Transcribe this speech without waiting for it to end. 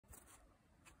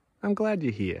I'm glad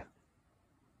you're here.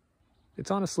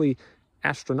 It's honestly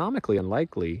astronomically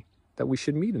unlikely that we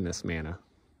should meet in this manner.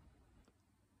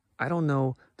 I don't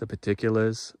know the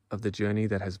particulars of the journey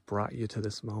that has brought you to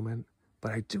this moment,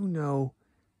 but I do know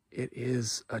it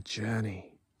is a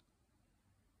journey.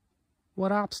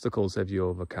 What obstacles have you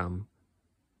overcome?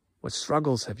 What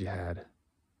struggles have you had?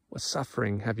 What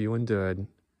suffering have you endured?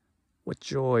 What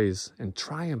joys and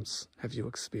triumphs have you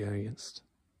experienced?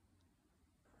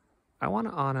 I want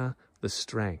to honor the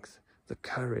strength, the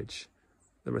courage,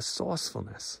 the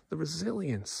resourcefulness, the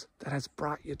resilience that has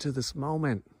brought you to this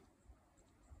moment.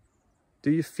 Do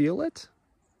you feel it?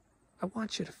 I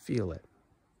want you to feel it.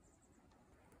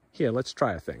 Here, let's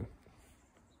try a thing.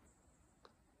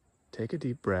 Take a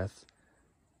deep breath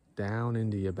down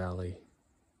into your belly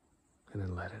and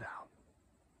then let it out.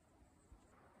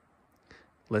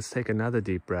 Let's take another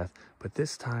deep breath, but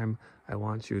this time I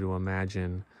want you to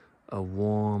imagine a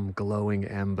warm, glowing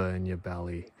ember in your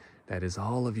belly that is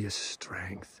all of your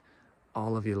strength,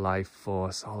 all of your life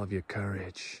force, all of your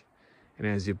courage. And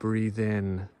as you breathe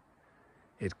in,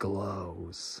 it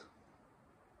glows.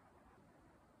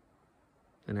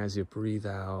 And as you breathe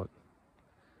out,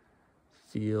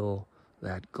 feel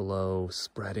that glow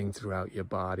spreading throughout your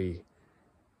body,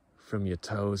 from your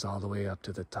toes all the way up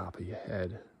to the top of your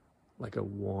head, like a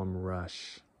warm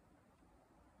rush.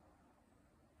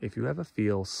 If you ever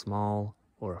feel small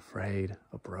or afraid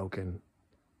or broken,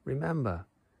 remember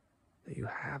that you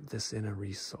have this inner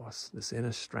resource, this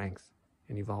inner strength,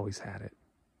 and you've always had it.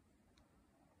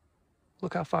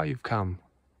 Look how far you've come.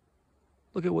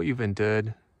 Look at what you've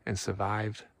endured and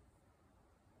survived.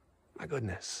 My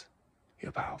goodness,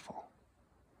 you're powerful.